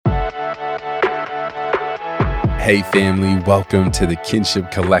Hey family, welcome to the Kinship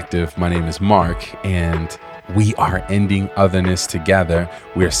Collective. My name is Mark, and we are ending otherness together.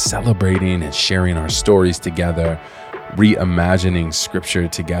 We're celebrating and sharing our stories together, reimagining scripture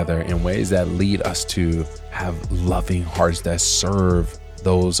together in ways that lead us to have loving hearts that serve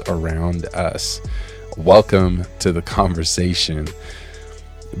those around us. Welcome to the conversation.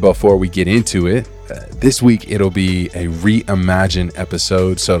 Before we get into it, this week it'll be a Reimagine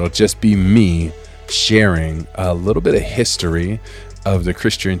episode, so it'll just be me sharing a little bit of history of the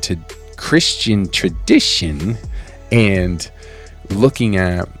Christian tradition and looking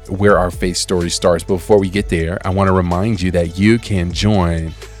at where our faith story starts. Before we get there, I want to remind you that you can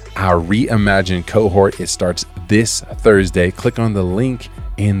join our Reimagine cohort. It starts this Thursday. Click on the link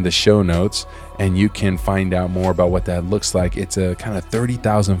in the show notes and you can find out more about what that looks like. It's a kind of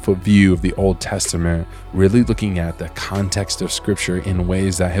 30,000 foot view of the Old Testament, really looking at the context of scripture in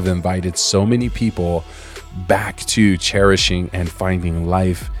ways that have invited so many people back to cherishing and finding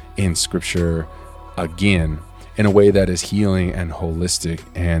life in scripture again in a way that is healing and holistic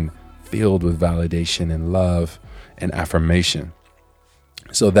and filled with validation and love and affirmation.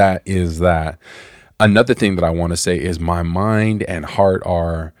 So that is that. Another thing that I want to say is my mind and heart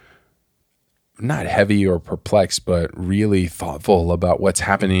are not heavy or perplexed, but really thoughtful about what's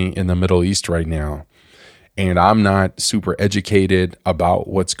happening in the Middle East right now. And I'm not super educated about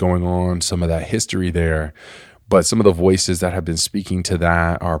what's going on, some of that history there, but some of the voices that have been speaking to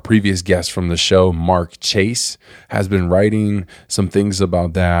that, our previous guest from the show, Mark Chase, has been writing some things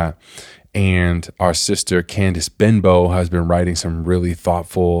about that. And our sister Candace Benbow has been writing some really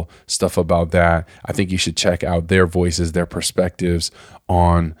thoughtful stuff about that. I think you should check out their voices, their perspectives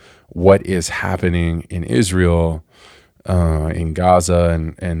on what is happening in Israel, in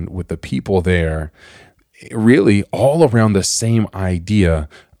Gaza, and with the people there. Really all around the same idea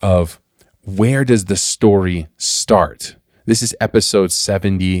of where does the story start? This is episode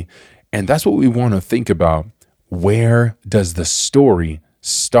 70, and that's what we want to think about. Where does the story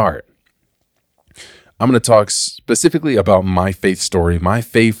start? I'm going to talk specifically about my faith story. My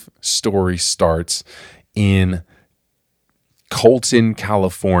faith story starts in Colton,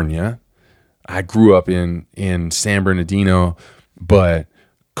 California. I grew up in San Bernardino, but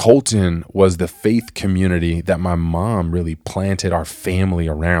Colton was the faith community that my mom really planted our family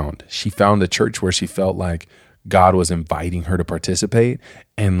around. She found a church where she felt like God was inviting her to participate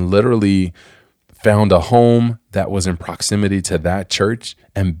and literally found a home that was in proximity to that church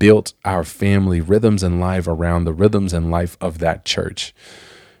and built our family rhythms and life around the rhythms and life of that church.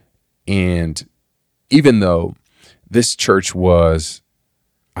 And even though this church was,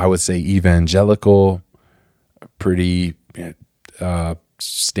 I would say, evangelical, pretty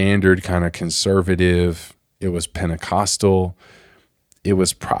standard kind of conservative, it was Pentecostal, it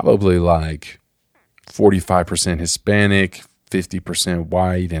was probably like 45% Hispanic, 50%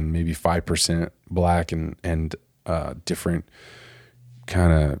 white, and maybe 5% black and different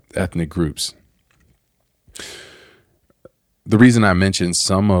kind of ethnic groups. The reason I mentioned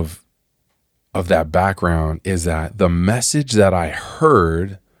some of that background is that the message that I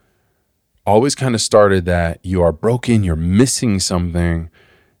heard always kind of started that you are broken, you're missing something,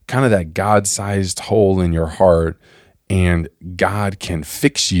 kind of that God-sized hole in your heart, and God can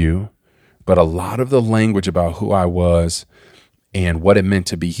fix you. But a lot of the language about who I was and what it meant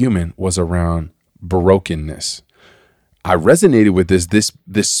to be human was around brokenness. I resonated with this.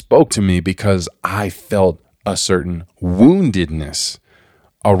 This spoke to me because I felt a certain woundedness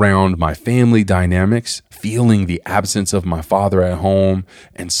around my family dynamics, feeling the absence of my father at home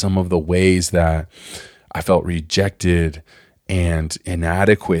and some of the ways that I felt rejected and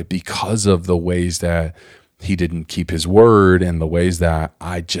inadequate because of the ways that he didn't keep his word and the ways that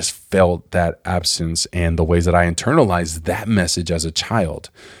I just felt that absence and the ways that I internalized that message as a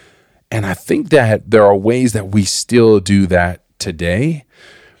child. And I think that there are ways that we still do that today.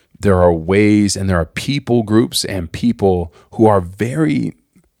 There are ways and there are people groups and people who are very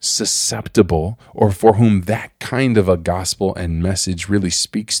susceptible or for whom that kind of a gospel and message really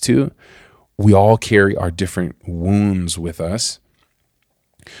speaks to. We all carry our different wounds with us,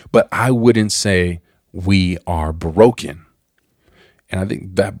 but I wouldn't say we are broken. And I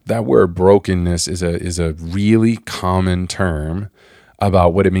think that word brokenness is a really common term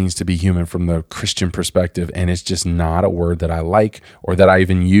about what it means to be human from the Christian perspective. And it's just not a word that I like or that I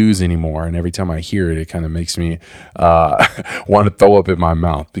even use anymore. And every time I hear it, it kind of makes me want to throw up in my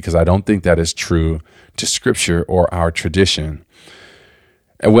mouth because I don't think that is true to scripture or our tradition.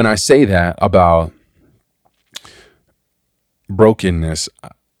 And when I say that about brokenness,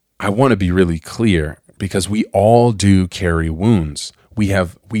 I want to be really clear because we all do carry wounds.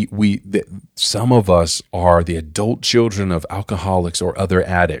 Some of us are the adult children of alcoholics or other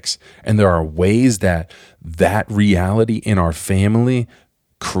addicts. And there are ways that reality in our family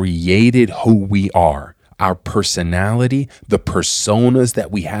created who we are, our personality, the personas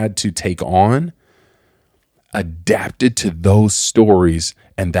that we had to take on, adapted to those stories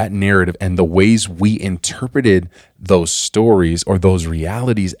and that narrative and the ways we interpreted those stories or those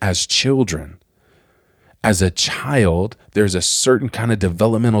realities as children. As a child, there's a certain kind of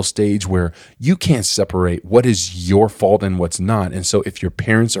developmental stage where you can't separate what is your fault and what's not. And so if your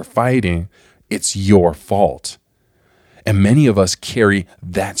parents are fighting, it's your fault. And many of us carry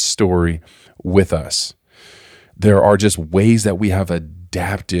that story with us. There are just ways that we have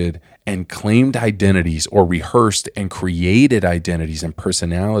adapted and claimed identities or rehearsed and created identities and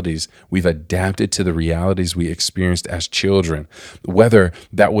personalities. We've adapted to the realities we experienced as children, whether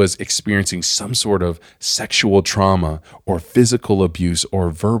that was experiencing some sort of sexual trauma or physical abuse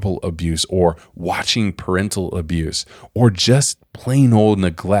or verbal abuse or watching parental abuse or just plain old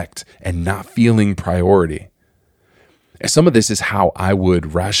neglect and not feeling priority. And some of this is how I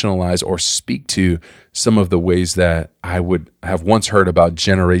would rationalize or speak to some of the ways that I would have once heard about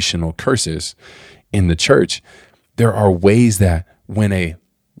generational curses in the church. There are ways that when a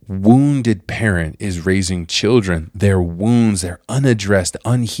wounded parent is raising children, their wounds, their unaddressed,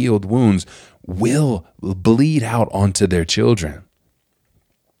 unhealed wounds will bleed out onto their children.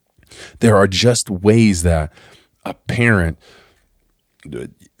 There are just ways that a parent,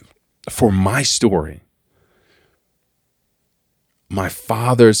 for my story, my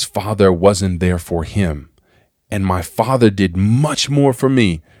father's father wasn't there for him, and my father did much more for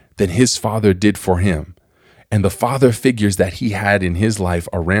me than his father did for him. And the father figures that he had in his life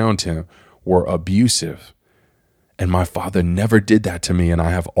around him were abusive. And my father never did that to me, and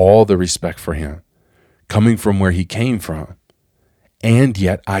I have all the respect for him, coming from where he came from. And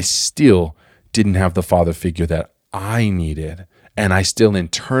yet I still didn't have the father figure that I needed, and I still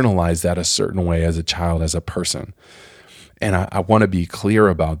internalized that a certain way as a child, as a person. And I want to be clear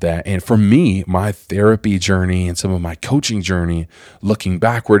about that. And for me, my therapy journey and some of my coaching journey, looking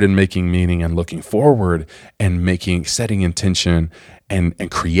backward and making meaning and looking forward and setting intention and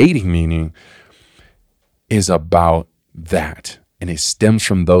creating meaning is about that. And it stems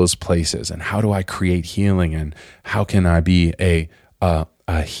from those places. And how do I create healing? And how can I be a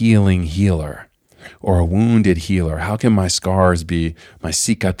healing healer or a wounded healer? How can my scars be my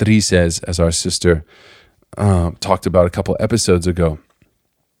cicatrices, as our sister talked about a couple episodes ago,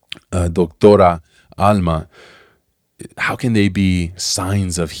 Doctora Alma, how can they be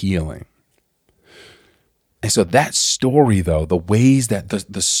signs of healing? And so that story, though, the ways that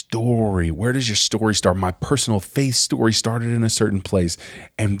the story, where does your story start? My personal faith story started in a certain place.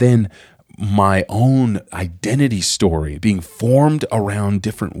 And then my own identity story being formed around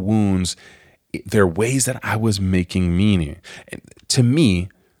different wounds, there are ways that I was making meaning. And to me,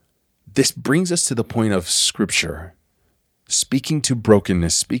 this brings us to the point of Scripture, speaking to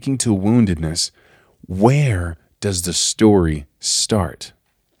brokenness, speaking to woundedness. Where does the story start?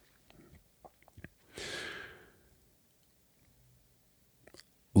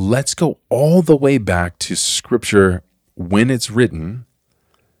 Let's go all the way back to Scripture when it's written,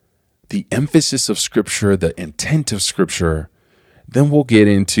 the emphasis of Scripture, the intent of Scripture. Then we'll get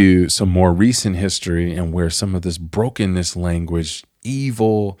into some more recent history and where some of this brokenness language,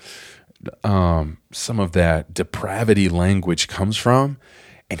 evil, some of that depravity language comes from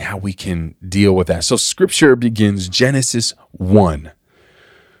and how we can deal with that. So Scripture begins Genesis 1.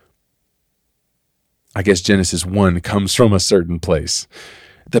 I guess Genesis 1 comes from a certain place.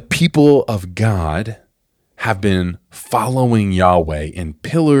 The people of God have been following Yahweh in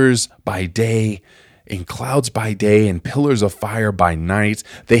pillars by day, in clouds by day, and pillars of fire by night.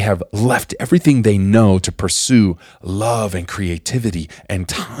 They have left everything they know to pursue love and creativity and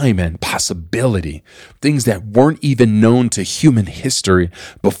time and possibility, things that weren't even known to human history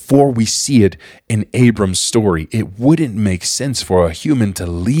before we see it in Abram's story. It wouldn't make sense for a human to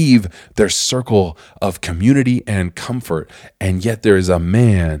leave their circle of community and comfort, and yet there is a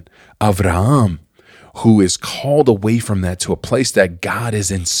man, Avraham, who is called away from that to a place that God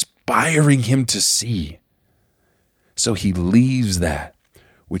is inspiring him to see. So he leaves that,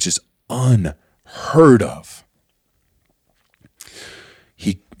 which is unheard of.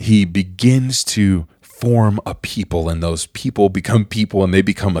 He begins to form a people, and those people become people, and they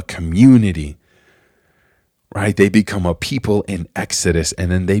become a community, right? They become a people in Exodus, and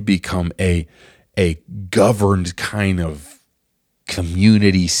then they become a governed kind of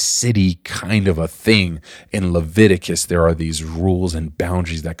community, city kind of a thing. In Leviticus, there are these rules and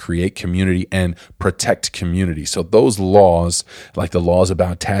boundaries that create community and protect community. So those laws, like the laws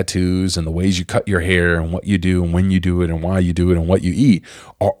about tattoos and the ways you cut your hair and what you do and when you do it and why you do it and what you eat,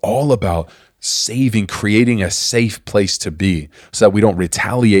 are all about creating a safe place to be so that we don't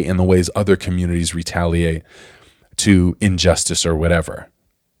retaliate in the ways other communities retaliate to injustice or whatever.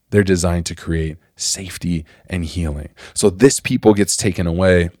 They're designed to create safety and healing. So this people gets taken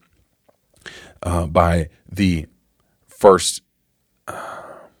away by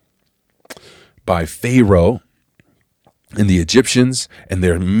Pharaoh and the Egyptians, and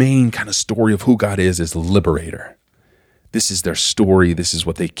their main kind of story of who God is liberator. This is their story. This is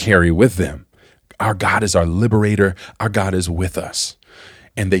what they carry with them. Our God is our liberator. Our God is with us.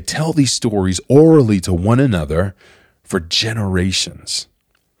 And they tell these stories orally to one another for generations.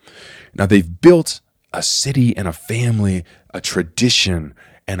 Now, they've built a city and a family, a tradition,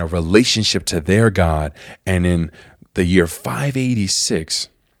 and a relationship to their God. And in the year 586,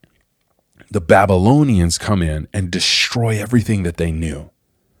 the Babylonians come in and destroy everything that they knew.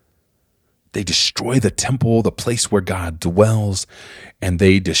 They destroy the temple, the place where God dwells, and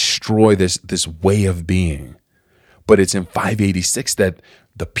they destroy this way of being. But it's in 586 that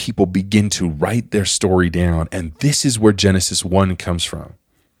the people begin to write their story down. And this is where Genesis 1 comes from.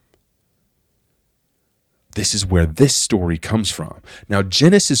 This is where this story comes from. Now,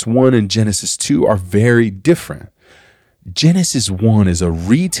 Genesis 1 and Genesis 2 are very different. Genesis 1 is a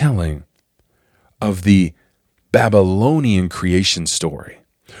retelling of the Babylonian creation story,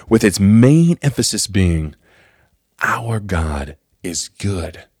 with its main emphasis being our God is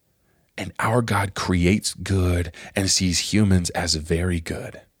good, and our God creates good and sees humans as very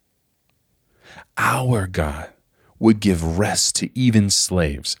good. Our God would give rest to even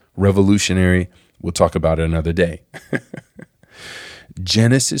slaves. Revolutionary. We'll talk about it another day.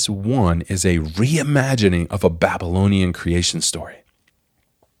 Genesis 1 is a reimagining of a Babylonian creation story.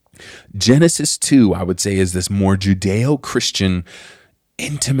 Genesis 2, I would say, is this more Judeo-Christian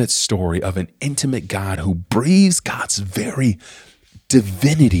intimate story of an intimate God who breathes God's very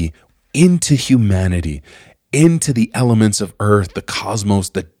divinity into humanity, into the elements of earth, the cosmos,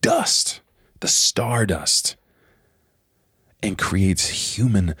 the dust, the stardust, and creates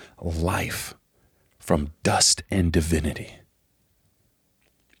human life from dust and divinity.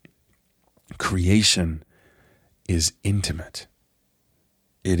 Creation is intimate.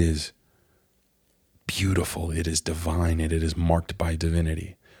 It is beautiful. It is divine. And it is marked by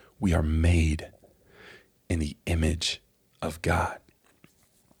divinity. We are made in the image of God.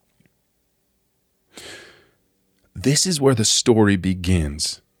 This is where the story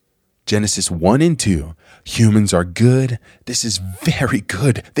begins. Genesis 1 and 2. Humans are good. This is very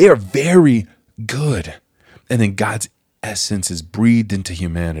good. They are very good. And then God's essence is breathed into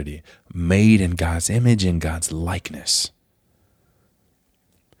humanity, made in God's image and God's likeness.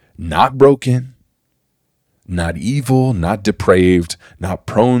 Not broken, not evil, not depraved, not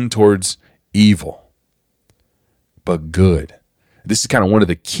prone towards evil, but good. This is kind of one of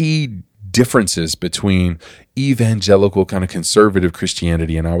the key differences between evangelical kind of conservative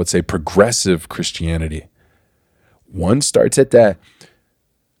Christianity and I would say progressive Christianity. One starts at that.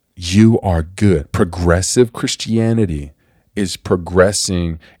 You are good. Progressive Christianity is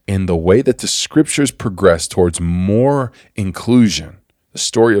progressing in the way that the scriptures progress towards more inclusion. The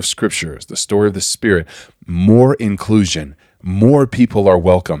story of scriptures, the story of the Spirit, more inclusion, more people are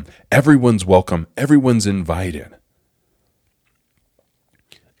welcome. Everyone's welcome. Everyone's invited.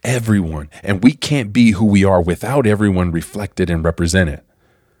 Everyone. And we can't be who we are without everyone reflected and represented.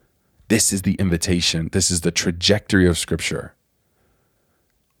 This is the invitation. This is the trajectory of Scripture.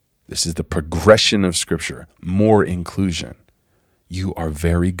 This is the progression of Scripture. More inclusion. You are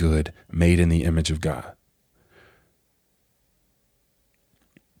very good, made in the image of God.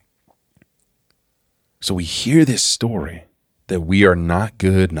 So we hear this story that we are not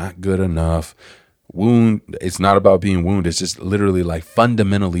good enough. It's not about being wounded. It's just literally like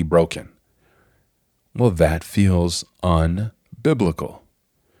fundamentally broken. Well, that feels unbiblical.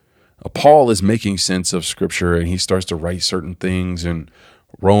 Paul is making sense of Scripture, and he starts to write certain things in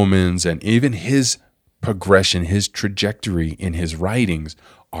Romans, and even his progression, his trajectory in his writings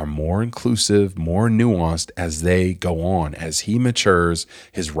are more inclusive, more nuanced as they go on. As he matures,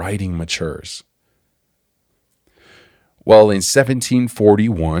 his writing matures. Well, in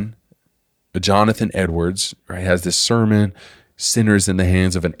 1741, Jonathan Edwards, right, has this sermon, Sinners in the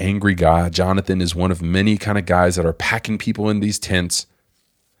Hands of an Angry God. Jonathan is one of many kind of guys that are packing people in these tents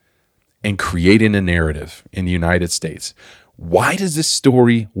and creating a narrative in the United States. Why does this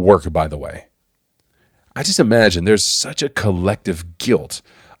story work, by the way? I just imagine there's such a collective guilt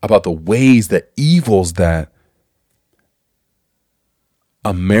about the ways, the evils that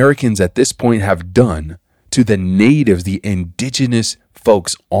Americans at this point have done to the natives, the indigenous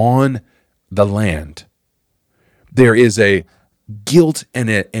folks on the land. There is a guilt and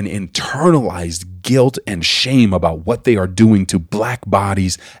an internalized guilt and shame about what they are doing to Black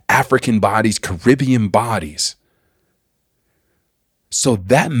bodies, African bodies, Caribbean bodies. So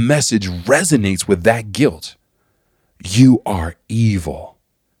that message resonates with that guilt. You are evil.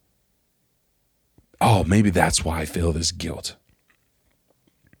 Oh, maybe that's why I feel this guilt.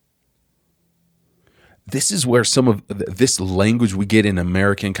 This is where some of this language we get in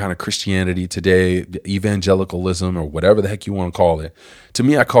American kind of Christianity today, evangelicalism, or whatever the heck you want to call it. To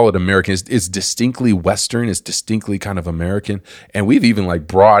me, I call it American. It's distinctly Western. It's distinctly kind of American. And we've even like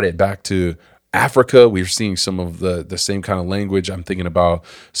brought it back to Africa. We're seeing some of the same kind of language. I'm thinking about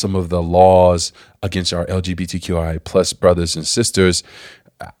some of the laws against our LGBTQI plus brothers and sisters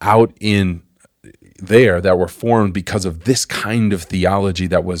out in there that were formed because of this kind of theology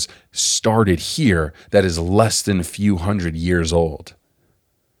that was started here that is less than a few hundred years old.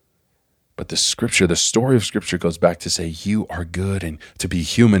 But the scripture, the story of scripture goes back to say you are good, and to be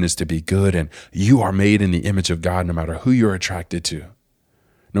human is to be good, and you are made in the image of God no matter who you're attracted to,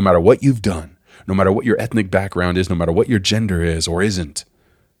 no matter what you've done, no matter what your ethnic background is, no matter what your gender is or isn't.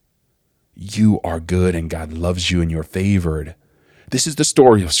 You are good and God loves you and you're favored. This is the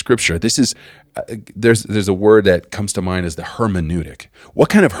story of scripture. This is, there's a word that comes to mind as the hermeneutic. What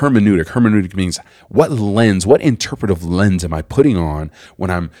kind of hermeneutic? Hermeneutic means what lens, what interpretive lens am I putting on when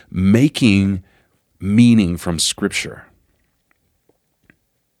I'm making meaning from scripture?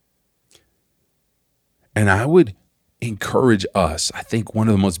 And I would encourage us, I think one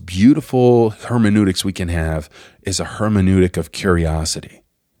of the most beautiful hermeneutics we can have is a hermeneutic of curiosity.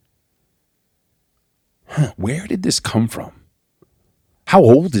 Where did this come from? How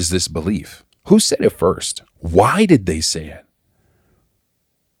old is this belief? Who said it first? Why did they say it?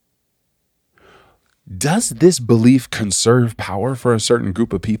 Does this belief conserve power for a certain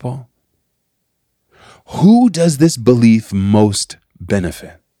group of people? Who does this belief most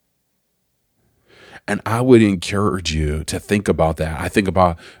benefit? And I would encourage you to think about that. I think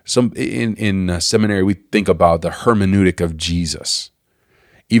about in seminary, we think about the hermeneutic of Jesus.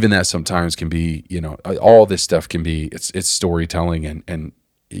 Even that sometimes can be, all this stuff can be, it's storytelling and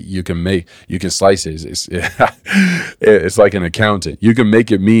you can slice it. It's like an accountant. You can make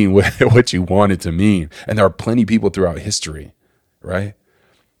it mean what you want it to mean. And there are plenty of people throughout history, right?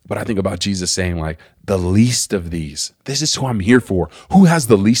 But I think about Jesus saying like, the least of these, this is who I'm here for. Who has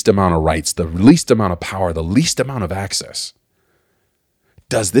the least amount of rights, the least amount of power, the least amount of access?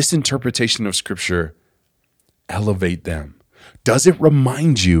 Does this interpretation of scripture elevate them? Does it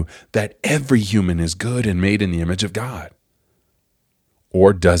remind you that every human is good and made in the image of God?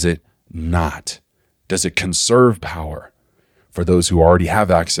 Or does it not? Does it conserve power for those who already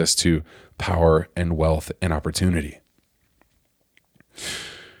have access to power and wealth and opportunity?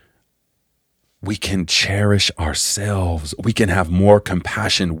 We can cherish ourselves. We can have more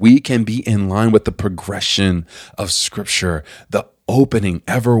compassion. We can be in line with the progression of Scripture, the opening,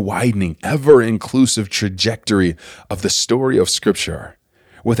 ever widening, ever inclusive trajectory of the story of Scripture,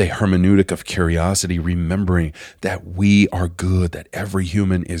 with a hermeneutic of curiosity, remembering that we are good, that every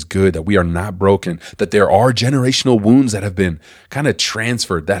human is good, that we are not broken, that there are generational wounds that have been kind of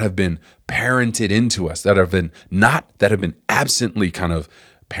transferred, that have been parented into us, that have been absently kind of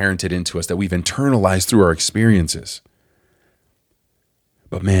parented into us, that we've internalized through our experiences.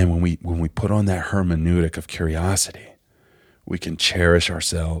 But man, when we put on that hermeneutic of curiosity, we can cherish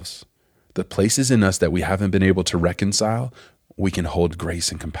ourselves. The places in us that we haven't been able to reconcile, we can hold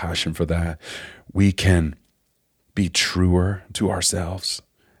grace and compassion for that. We can be truer to ourselves,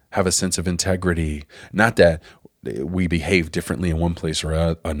 have a sense of integrity. Not that we behave differently in one place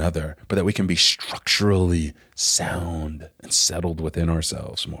or another, but that we can be structurally sound and settled within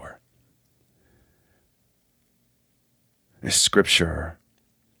ourselves more. Scripture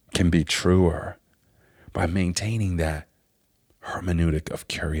can be truer by maintaining that hermeneutic of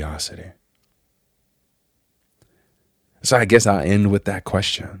curiosity. So I guess I'll end with that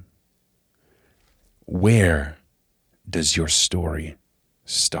question. Where does your story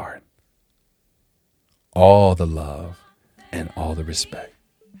start? All the love and all the respect.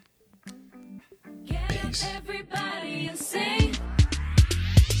 Peace.